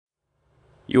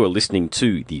You are listening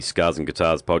to the Scars and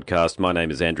Guitars podcast. My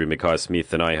name is Andrew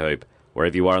Mackay-Smith, and I hope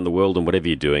wherever you are in the world and whatever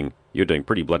you're doing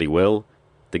pretty bloody well.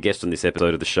 The guest on this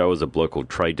episode of the show is a bloke called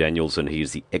Traa Daniels, and he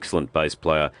is the excellent bass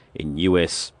player in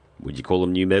US, would you call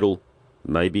them new metal?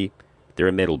 Maybe. They're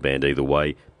a metal band either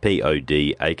way.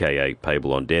 P.O.D., a.k.a.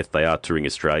 Payable on Death. They are touring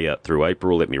Australia through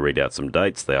April. Let me read out some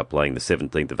dates. They are playing the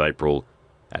 17th of April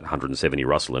at 170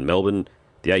 Russell in Melbourne.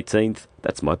 The 18th,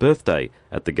 that's my birthday,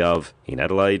 at the Gov in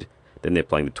Adelaide. Then they're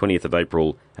playing the 20th of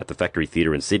April at the Factory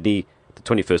Theatre in Sydney. The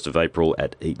 21st of April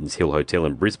at Eaton's Hill Hotel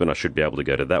in Brisbane. I should be able to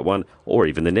go to that one. Or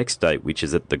even the next date, which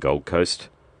is at the Gold Coast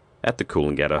at the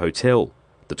Coolangatta Hotel.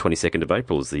 The 22nd of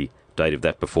April is the date of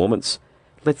that performance.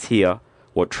 Let's hear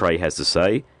what Traa has to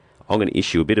say. I'm going to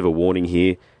issue a bit of a warning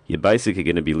here. You're basically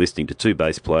going to be listening to two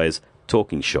bass players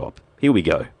talking shop. Here we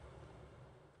go.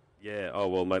 Yeah, oh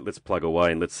well, mate, let's plug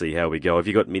away and let's see how we go. Have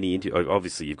you got many interviews?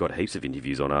 Obviously, you've got heaps of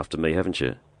interviews on after me, haven't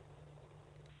you?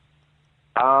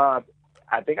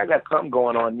 I think I got something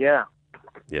going on, yeah.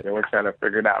 Yep. And we're trying to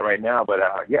figure it out right now. But,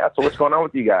 yeah, so what's going on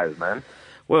with you guys, man?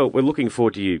 Well, we're looking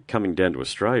forward to you coming down to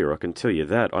Australia, I can tell you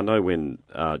that. I know when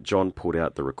John put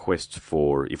out the request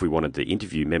for if we wanted to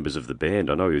interview members of the band,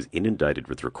 I know he was inundated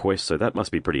with requests, so that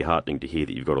must be pretty heartening to hear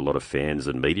that you've got a lot of fans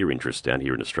and media interest down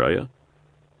here in Australia.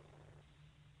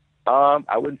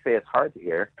 I wouldn't say it's hard to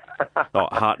hear. Oh,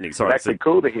 heartening. Sorry. It's actually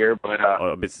cool to hear, but...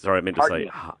 sorry, I meant to say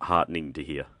heartening to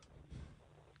hear.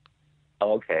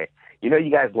 Okay. You know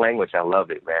you guys' language, I love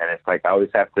it, man. It's like I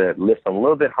always have to listen a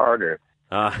little bit harder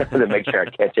to make sure I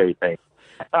catch everything.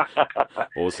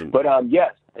 Awesome. But,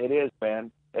 yes, it is,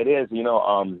 man. It is. You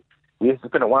know, it's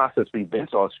been a while since we've been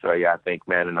to Australia, I think,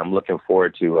 man, and I'm looking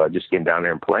forward to just getting down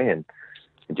there and playing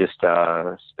and just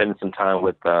spending some time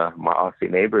with my Aussie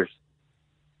neighbors.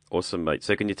 Awesome, mate.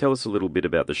 So can you tell us a little bit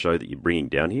about the show that you're bringing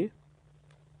down here?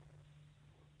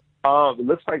 It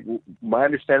looks like my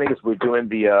understanding is we're doing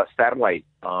the satellite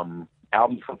album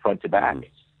from front to back.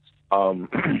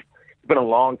 It's been a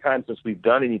long time since we've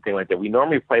done anything like that. We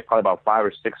normally play probably about 5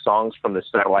 or 6 songs from the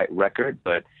satellite record,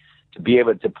 but to be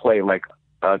able to play like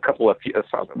a couple of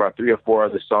about 3 or 4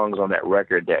 other songs on that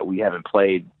record that we haven't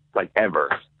played like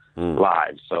ever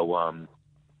live. So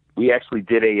we actually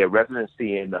did a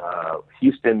residency in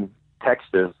Houston,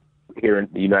 Texas, here in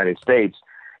the United States.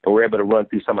 And we're able to run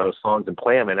through some of those songs and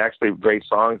play them, and actually great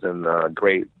songs and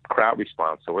great crowd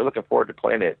response. So we're looking forward to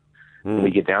playing it when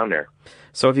we get down there.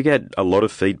 So have you had a lot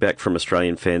of feedback from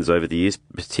Australian fans over the years,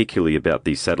 particularly about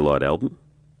the satellite album?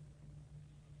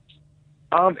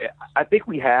 I think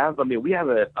we have. I mean, we have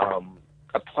a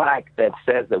plaque that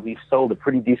says that we've sold a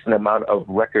pretty decent amount of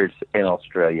records in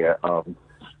Australia. I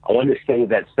want to say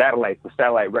that the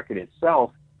satellite record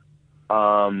itself,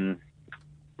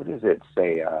 what does it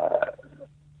say?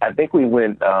 I think we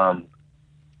went, was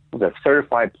it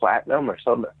certified platinum or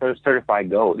something,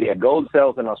 certified gold? Yeah, gold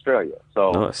sells in Australia.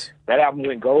 So nice. That album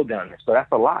went gold down there. So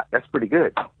that's a lot. That's pretty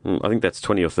good. I think that's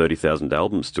 20 or 30,000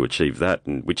 albums to achieve that,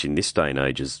 and which in this day and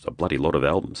age is a bloody lot of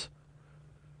albums.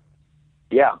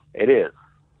 Yeah, it is.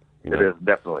 It is,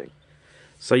 definitely.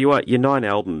 So you're 9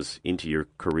 albums into your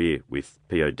career with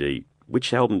P.O.D.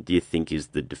 Which album do you think is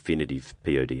the definitive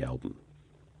P.O.D. album?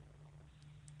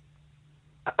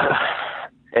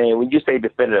 And when you say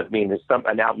definitive, I mean it's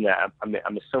an album that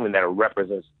I'm assuming that it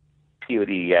represents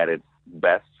P.O.D. at its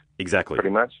best. Exactly. Pretty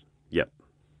much. Yep.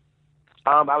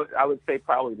 I would say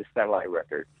probably the satellite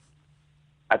record.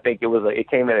 I think it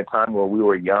came at a time where we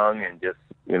were young and just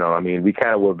we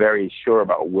kind of were very sure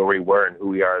about where we were and who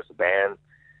we are as a band.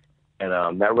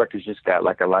 And that record's just got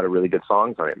like a lot of really good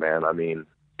songs on it, man. I mean,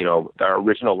 our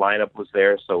original lineup was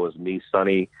there, so it was me,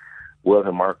 Sonny, Will,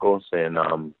 and Marcos, and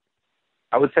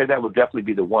I would say that would definitely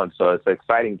be the one. So it's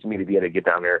exciting to me to be able to get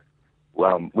down there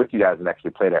with you guys and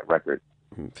actually play that record.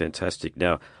 Fantastic.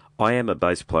 Now, I am a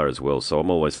bass player as well, so I'm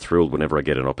always thrilled whenever I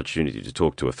get an opportunity to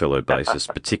talk to a fellow bassist,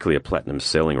 particularly a platinum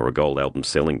selling or a gold album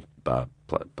selling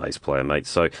bass player, mate.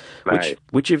 So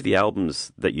which of the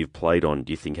albums that you've played on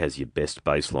do you think has your best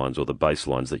bass lines or the bass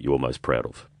lines that you're most proud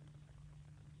of?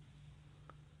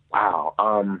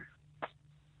 Wow.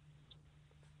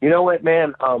 You know what,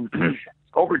 man?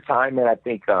 Over time, man, I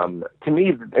think to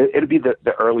me it'd be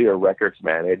the earlier records,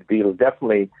 man. It'd be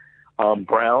definitely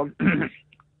Brown,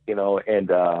 and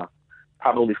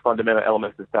probably Fundamental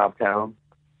Elements of Southtown,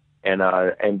 and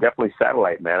definitely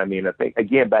Satellite, man. I mean, I think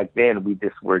again back then we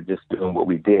just were just doing what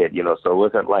we did, So it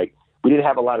wasn't like we didn't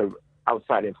have a lot of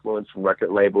outside influence from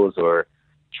record labels or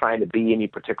trying to be any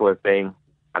particular thing.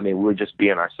 I mean, we were just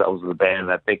being ourselves as a band.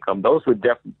 And I think those would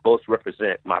definitely both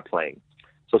represent my playing.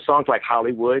 So songs like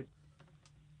Hollywood.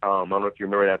 I don't know if you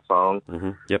remember that song.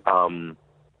 Mm-hmm. Yep.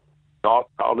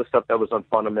 all the stuff that was on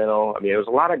Fundamental. I mean, there was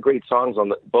a lot of great songs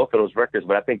on both of those records,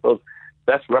 but I think those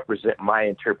best represent my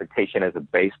interpretation as a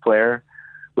bass player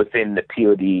within the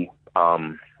P.O.D.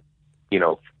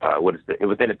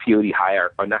 Within the P.O.D.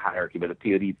 hierarchy, or not hierarchy, but the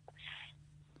P.O.D.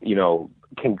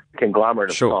 Conglomerate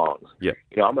of songs. Yeah.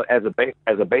 As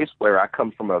a bass player, I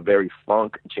come from a very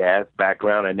funk jazz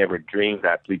background. I never dreamed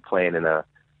I'd be playing in a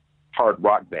hard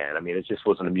rock band. I mean, it just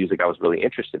wasn't the music I was really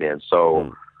interested in.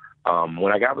 So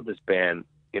when I got with this band,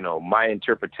 my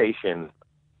interpretation,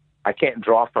 I can't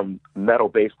draw from metal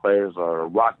bass players or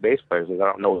rock bass players because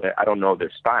I don't know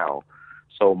their style.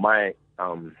 So my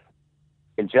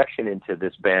injection into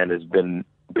this band has been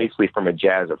basically from a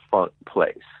jazz or funk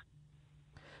place.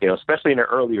 Especially in the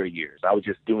earlier years, I was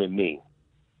just doing me,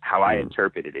 how I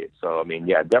interpreted it. So, I mean,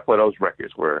 yeah, definitely those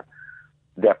records were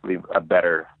definitely a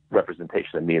better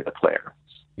representation of me as a player.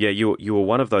 Yeah, you were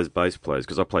one of those bass players,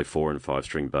 because I play 4 and 5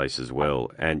 string bass as well,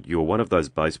 and you were one of those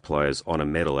bass players on a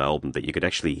metal album that you could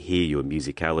actually hear your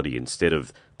musicality instead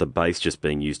of the bass just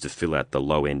being used to fill out the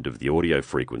low end of the audio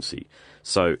frequency.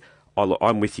 So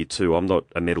I'm with you too. I'm not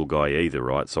a metal guy either,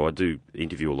 right? So I do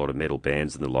interview a lot of metal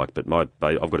bands and the like, but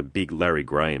I've got a big Larry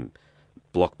Graham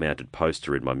block-mounted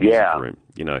poster in my music room.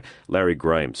 Larry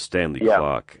Graham, Stanley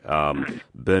Clarke,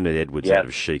 Bernard Edwards out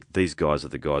of Chic. These guys are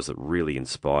the guys that really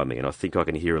inspire me, and I think I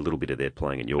can hear a little bit of their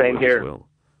playing in your work as well.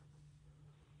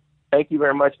 Thank you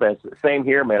very much, man. Same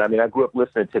here, man. I mean, I grew up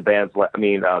listening to bands like,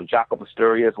 Jaco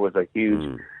Pastorius was a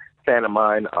huge fan of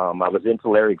mine. I was into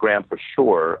Larry Graham for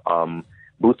sure.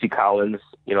 Bootsy Collins,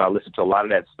 I listened to a lot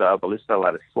of that stuff. I listened to a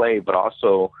lot of Slave, but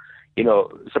also,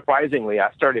 surprisingly,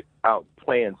 I started out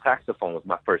playing saxophone was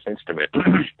my first instrument.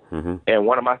 And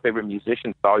one of my favorite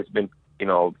musicians has always been,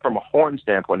 from a horn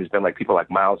standpoint, has been like people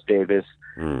like Miles Davis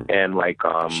and like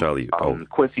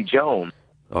Quincy Jones.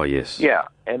 Oh, yes. Yeah.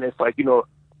 And it's like,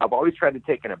 I've always tried to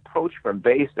take an approach from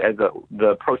bass as the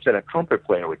approach that a trumpet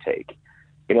player would take.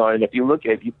 And if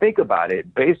you think about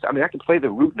it, bass, I can play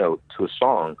the root note to a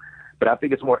song, but I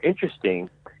think it's more interesting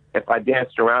if I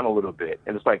danced around a little bit.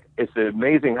 And it's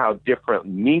amazing how different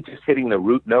me just hitting the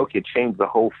root note could change the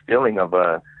whole feeling of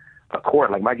a chord.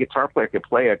 Like my guitar player could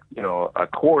play a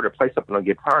chord or play something on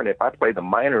guitar, and if I play the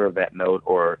minor of that note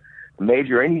or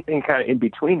major or anything kind of in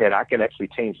between that, I can actually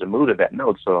change the mood of that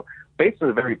note. So bass is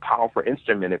a very powerful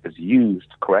instrument if it's used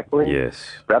correctly. Yes.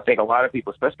 But I think a lot of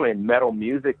people, especially in metal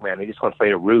music, man, they just want to play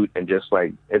the root and just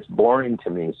like, it's boring to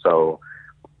me. So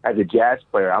as a jazz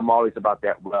player, I'm always about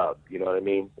that rub, you know what I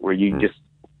mean? Where you just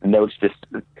notes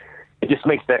it just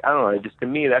makes that, I don't know, just to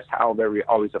me, that's how they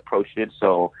always approached it.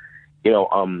 So,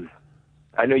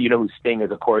 I know who Sting is,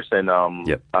 of course, and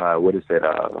what is it?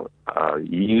 Not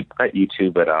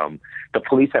YouTube, but the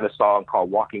Police had a song called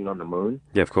 "Walking on the Moon."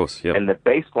 Yeah, of course. Yeah. And the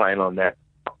bass line on that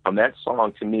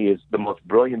song to me is the most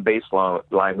brilliant bass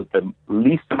line with the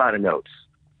least amount of notes.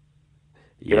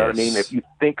 You know what I mean? If you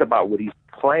think about what he's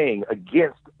playing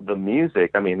against the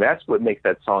music, that's what makes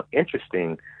that song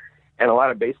interesting. And a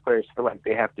lot of bass players feel like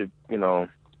they have to,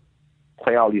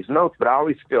 play all these notes, but I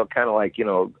always feel kind of like,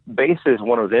 bass is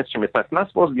one of those instruments that's not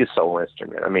supposed to be a solo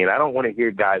instrument. I don't want to hear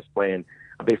guys playing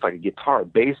a bass like a guitar.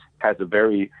 Bass has a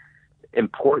very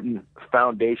important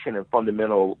foundation and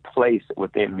fundamental place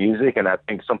within music, and I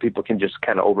think some people can just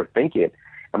kind of overthink it.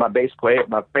 And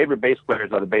my favorite bass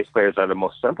players are the bass players that are the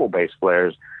most simple bass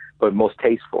players, but most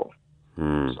tasteful.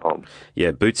 So,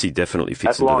 yeah, Bootsy definitely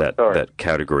fits into that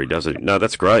category, doesn't it? No,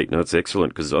 that's great. No, it's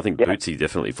excellent, because I think Bootsy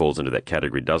definitely falls into that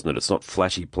category, doesn't it? It's not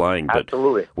flashy playing, but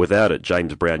without it,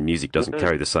 James Brown music doesn't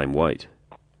carry the same weight.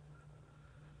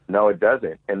 No, it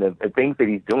doesn't. And the things that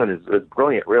he's doing is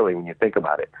brilliant, really, when you think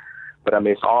about it. But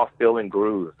it's all feel and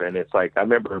groove. And it's like, I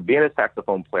remember being a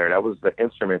saxophone player, that was the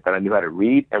instrument that I knew how to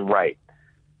read and write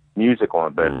music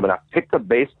on. But when I picked up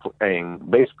bass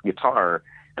guitar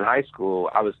in high school,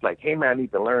 I was like, hey, man, I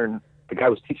need to learn. The guy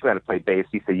was teaching me how to play bass.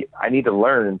 He said, I need to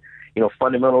learn,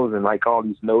 fundamentals and like all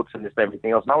these notes and this and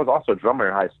everything else. And I was also a drummer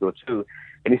in high school, too.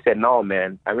 And he said, no,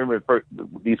 man, I remember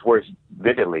these words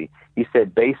vividly. He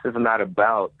said, bass is not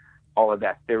about all of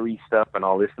that theory stuff and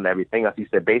all this and everything else. He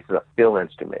said, bass is a feel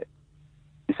instrument.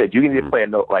 He said, you can either play a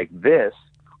note like this,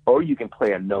 or you can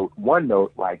play one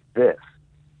note like this.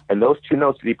 And those two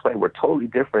notes that he played were totally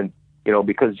different,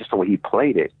 because just the way he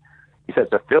played it. He said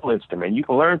it's a feel instrument. You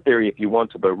can learn theory if you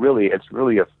want to, but really, it's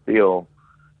really a feel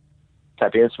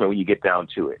type of instrument when you get down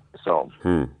to it. So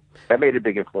that made a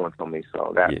big influence on me.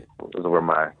 So that was where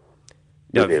my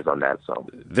it is on that. So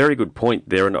very good point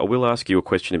there. And I will ask you a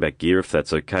question about gear, if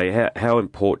that's okay. How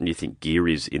important do you think gear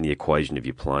is in the equation of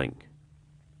your playing?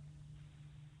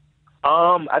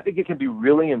 I think it can be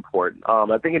really important.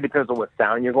 I think it depends on what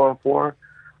sound you're going for.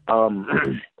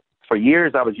 for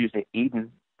years I was using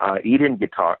Eden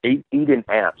guitar, Eden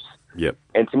amps. Yep.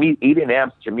 And to me, Eden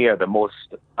amps to me are the most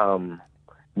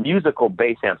musical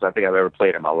bass amps I think I've ever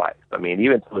played in my life. I mean,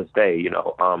 even to this day, you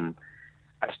know,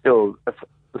 I still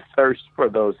thirst for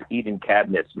those Eden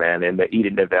cabinets, man. And the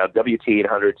Eden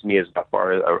WT800 to me is by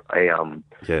far a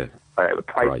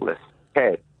priceless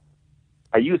head.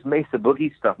 I use Mesa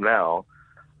Boogie stuff now.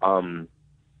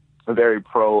 Very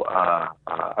pro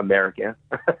American,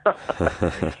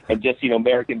 and just, you know,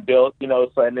 American built, you know.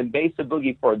 So, and then Mesa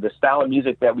Boogie, for the style of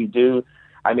music that we do,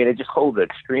 I mean, it just holds an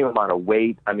extreme amount of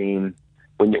weight. I mean,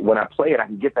 when I play it, I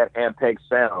can get that Ampeg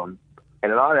sound,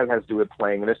 and a lot of that has to do with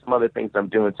playing. And there's some other things I'm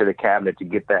doing to the cabinet to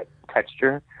get that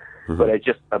texture, but it's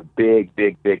just a big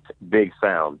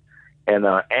sound. And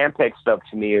Ampeg stuff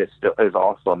to me is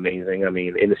also amazing. I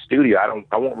mean, in the studio,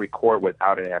 I won't record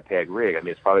without an Ampeg rig. I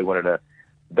mean, it's probably one of the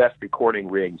best recording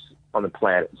rigs on the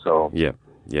planet. So yeah.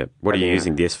 What are you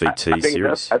using? The SVT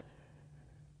series?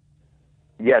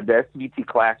 The SVT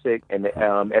Classic and the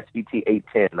SVT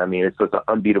 810. I mean, it's just an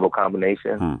unbeatable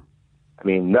combination. I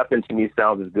mean, nothing to me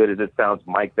sounds as good as it sounds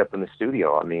mic'd up in the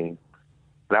studio. I mean,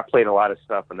 and I played a lot of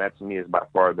stuff, and that to me is by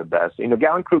far the best. You know,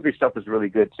 Gallagher stuff is really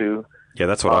good too. Yeah,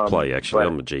 that's what I play, actually.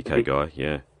 I'm a GK guy,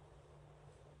 yeah.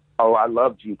 Oh, I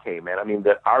love GK, man. I mean,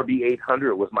 the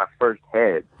RB800 was my first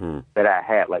head that I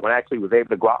had. Like, when I actually was able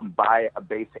to go out and buy a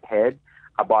basic head,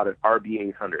 I bought an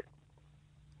RB800.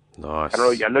 Nice. I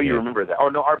know you remember that. Oh,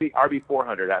 no,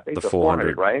 RB400. I think the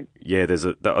 400, right? Yeah,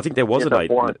 I think there was an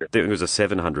 800. There was a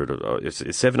 700.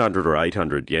 It's 700 or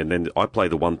 800, yeah, and then I play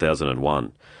the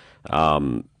 1001,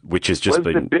 which has just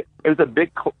been... It was a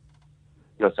big...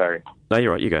 No, sorry. No,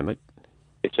 you're right. You go, mate.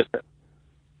 It's just...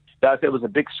 It was a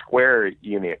big square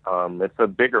unit. It's a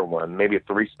bigger one, maybe a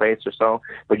 3-space or so.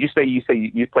 But you say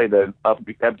you play the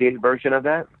updated version of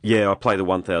that? Yeah, I play the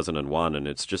 1001, and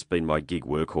it's just been my gig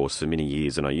workhorse for many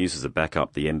years. And I use as a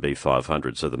backup the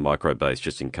MB500, so the micro bass,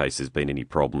 just in case there's been any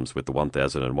problems with the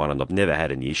 1001. And I've never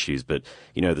had any issues. But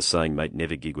you know the saying, mate,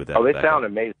 never gig without. Oh, they sound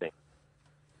amazing.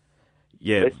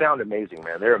 Yeah, they sound amazing,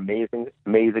 man. They're amazing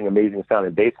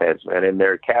sounding bass heads, man, and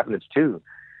their cabinets too.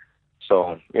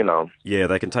 So, you know. Yeah,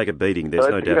 they can take a beating. There's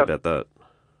no doubt about that.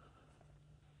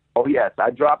 Oh, yes. I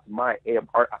dropped I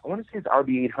want to say it's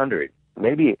RB800.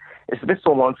 Maybe it's been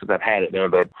so long since I've had it,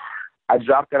 but I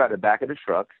dropped it out of the back of the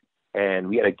truck, and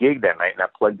we had a gig that night, and I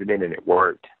plugged it in, and it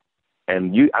worked.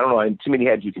 And I don't know, in too many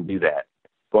heads you can do that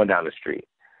going down the street.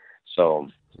 So.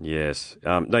 Yes.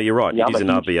 No, you're right. It is an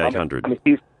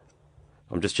RB800.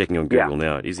 I'm just checking on Google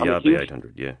now. It is the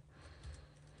RB800, yeah.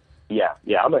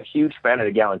 Yeah, I'm a huge fan of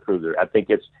the Gallagher. I think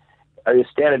it's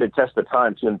standing the test of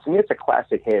time too. And to me, it's a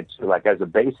classic head too. Like, as a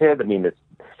bass head, I mean, it's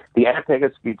the Ampeg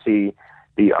SVT,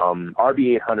 the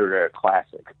RB800 are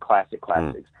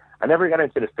classics. I never got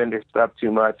into the Fender stuff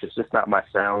too much. It's just not my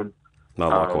sound. No,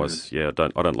 likewise. Yeah,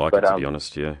 I don't like it, to be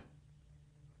honest. Yeah.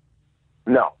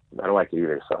 No, I don't like it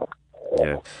either. So.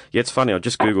 Yeah, it's funny. I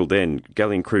just Googled then,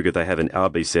 Gallagher, they have an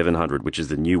RB700, which is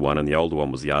the new one, and the older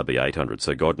one was the RB800,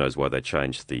 so God knows why they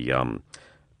changed the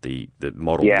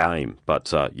model name. But,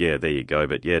 there you go.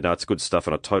 But, yeah, no, it's good stuff,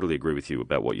 and I totally agree with you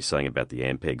about what you're saying about the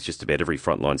Ampegs. Just about every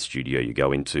frontline studio you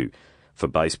go into, for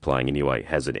bass playing anyway,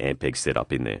 has an Ampeg set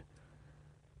up in there.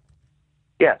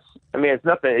 Yes. I mean, it's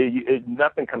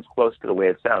nothing comes close to the way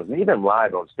it sounds. And even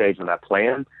live on stage when I play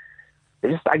them,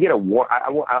 I get I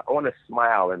want to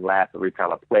smile and laugh every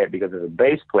time I play it, because as a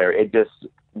bass player, it just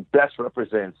best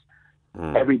represents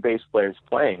every bass player's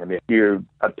playing. I mean, if you're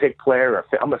a pick player,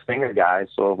 I'm a finger guy,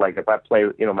 so like if I play,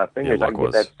 you know, my fingers, I can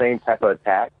get that same type of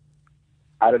attack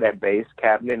out of that bass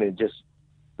cabinet, and it just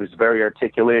was very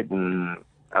articulate and,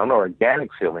 I don't know, organic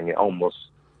feeling almost.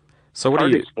 So what do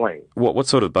you explain? What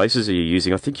sort of basses are you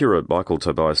using? I think you're a Michael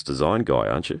Tobias design guy,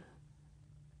 aren't you?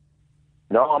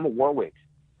 No, I'm a Warwick.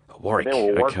 Warwick, I've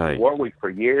been with Warwick for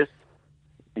years.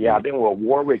 Yeah, I've been with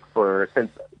Warwick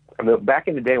back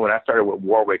in the day when I started with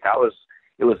Warwick.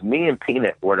 It was me and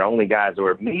Peanut were the only guys. There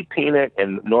were me, Peanut,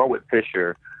 and Norwood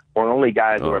Fisher were the only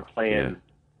guys who were playing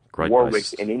Warwick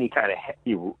bass in any kind of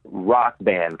heavy rock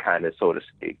band, kind of, so to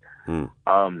speak.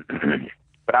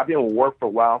 But I've been with Warwick for a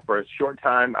while. For a short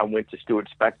time, I went to Stuart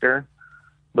Spector,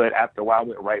 but after a while, I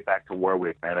went right back to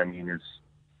Warwick. Man,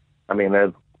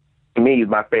 to me,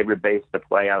 my favorite bass to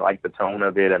play. I like the tone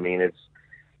of it. I mean, it's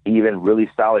even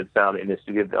really solid sound in the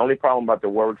studio. The only problem about the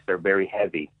Warwicks, they're very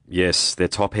heavy. Yes, they're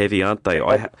top heavy, aren't they?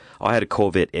 I had a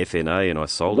Corvette FNA and I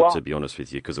sold it, to be honest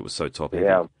with you, because it was so top heavy.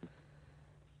 Yeah.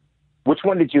 Which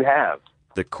one did you have?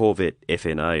 The Corvette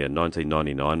FNA, a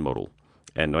 1999 model.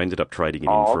 And I ended up trading it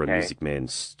in for a Music Man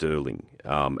Sterling.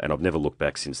 And I've never looked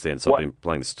back since then, so I've been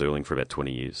playing the Sterling for about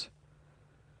 20 years.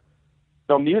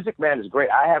 So Music Man is great.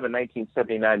 I have a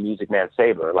 1979 Music Man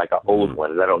Sabre, like an old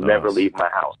one that'll never Nice. leave my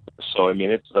house. So I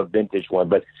mean, it's a vintage one.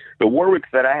 But the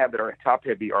Warwicks that I have that are top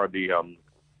heavy are the.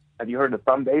 Have you heard of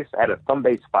thumb bass? I had a thumb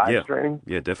bass 5-string.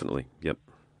 Yeah, definitely. Yep.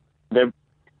 They're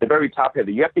very top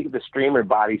heavy. You have to get the streamer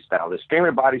body style. The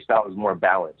streamer body style is more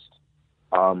balanced.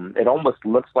 It almost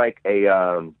looks like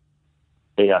a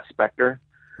Spectre.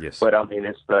 Yes. But I mean,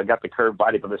 it's got the curved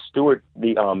body. But the Streamer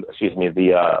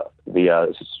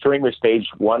Stage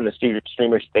 1 and the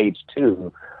Streamer Stage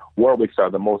 2 Warwicks are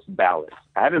the most balanced.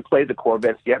 I haven't played the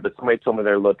Corvettes yet, but somebody told me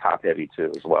they're a little top heavy too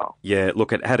as well. Yeah,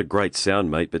 look, it had a great sound,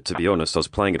 mate, but to be honest, I was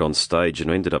playing it on stage and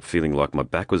I ended up feeling like my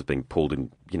back was being pulled in,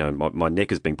 my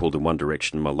neck is being pulled in one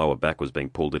direction, my lower back was being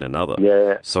pulled in another.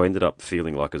 Yeah. So I ended up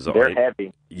feeling like they're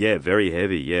heavy. Yeah, very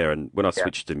heavy, yeah. And when I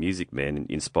switched to Music Man,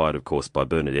 inspired, of course, by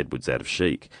Bernard Edwards out of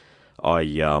Chic, I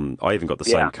even got the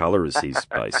same colour as his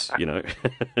bass,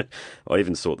 I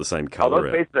even sought the same colour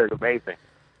out. Those basses are amazing.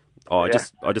 Oh, I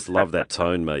just love that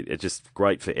tone, mate. It's just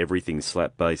great for everything: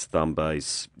 slap bass, thumb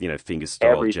bass, finger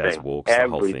style, jazz walks, the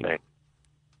whole thing.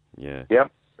 Yeah.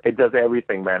 Yep. It does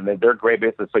everything, man. They're great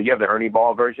basses. So you have the Ernie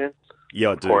Ball version? Yeah,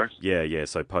 I do. Course. Yeah.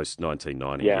 So post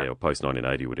 1990, or post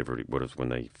 1980, whatever it was,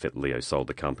 when Leo sold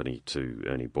the company to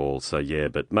Ernie Ball. So yeah,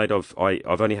 but mate, I've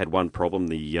only had one problem.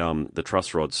 The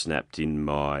truss rod snapped in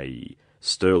my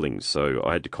Sterling, so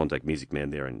I had to contact Music Man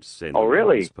there and send. Oh,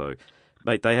 really?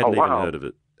 Mate, they hadn't even heard of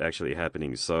it actually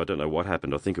happening, so I don't know what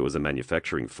happened. I think it was a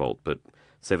manufacturing fault, but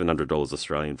 $700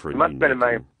 Australian for a new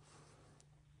neck.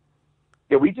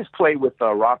 Yeah, we just played with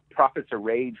Prophets of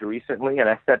Rage recently, and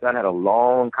I sat down and had a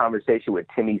long conversation with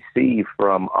Timmy C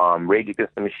from Rage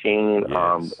Against the Machine,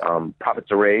 Yes.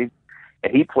 Prophets of Rage,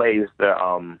 and he plays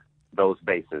those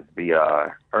basses,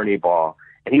 the Ernie Ball,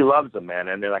 and he loves them, man.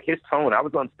 And they're like his tone. I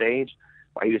was on stage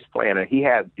while he was playing, and he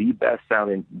had the best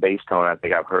sounding bass tone I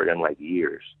think I've heard in like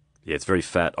years. Yeah, it's very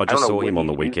fat. I just saw him on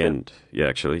the weekend. Yeah,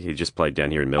 actually. He just played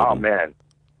down here in Melbourne. Oh, man.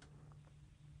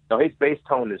 No, his bass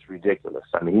tone is ridiculous.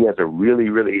 I mean, he has a really,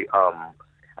 really, I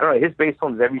don't know, his bass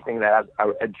tone is everything that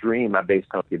I dream my bass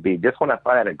tone could be. Just when I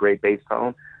thought I had a great bass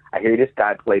tone, I hear this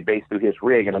guy play bass through his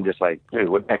rig, and I'm just like, dude,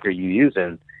 what the heck are you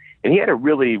using? And he had a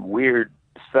really weird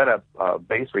setup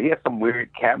bass where he had some weird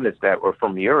cabinets that were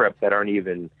from Europe that aren't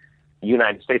even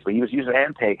United States, but he was using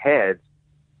Ampeg heads.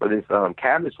 But his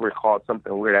cabinets were called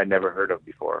something weird I'd never heard of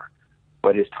before.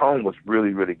 But his tone was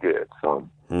really, really good. So,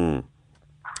 hey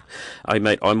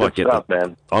mate, I might get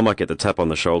the tap on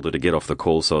the shoulder to get off the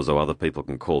call so other people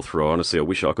can call through. Honestly, I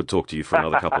wish I could talk to you for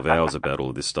another couple of hours about all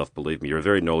of this stuff. Believe me, you're a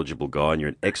very knowledgeable guy and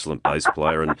you're an excellent bass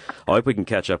player. And I hope we can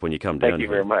catch up when you come down. Thank you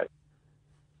very much.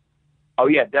 Oh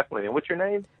yeah, definitely. And what's your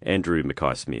name? Andrew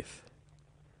Mackay-Smith.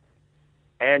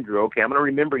 Andrew. Okay, I'm going to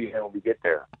remember you when we get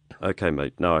there. Okay,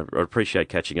 mate. No, I appreciate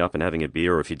catching up and having a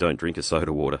beer, or if you don't drink, a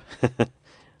soda water.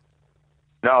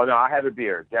 No, I have a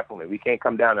beer, definitely. We can't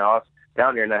come down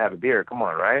here and not have a beer. Come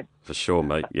on, right? For sure,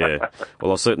 mate. Yeah.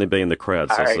 Well, I'll certainly be in the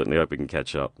crowd, so I certainly hope we can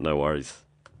catch up. No worries.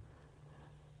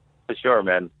 For sure,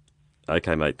 man.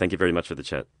 Okay, mate. Thank you very much for the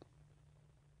chat.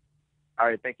 All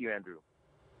right. Thank you, Andrew.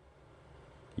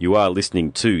 You are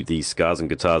listening to the Scars and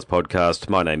Guitars podcast.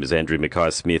 My name is Andrew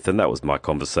Mackay-Smith, and that was my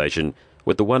conversation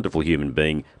with the wonderful human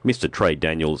being, Mr. Traa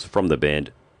Daniels from the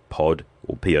band P.O.D.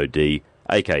 or P.O.D.,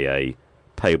 a.k.a.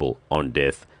 Payable on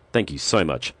Death. Thank you so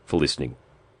much for listening.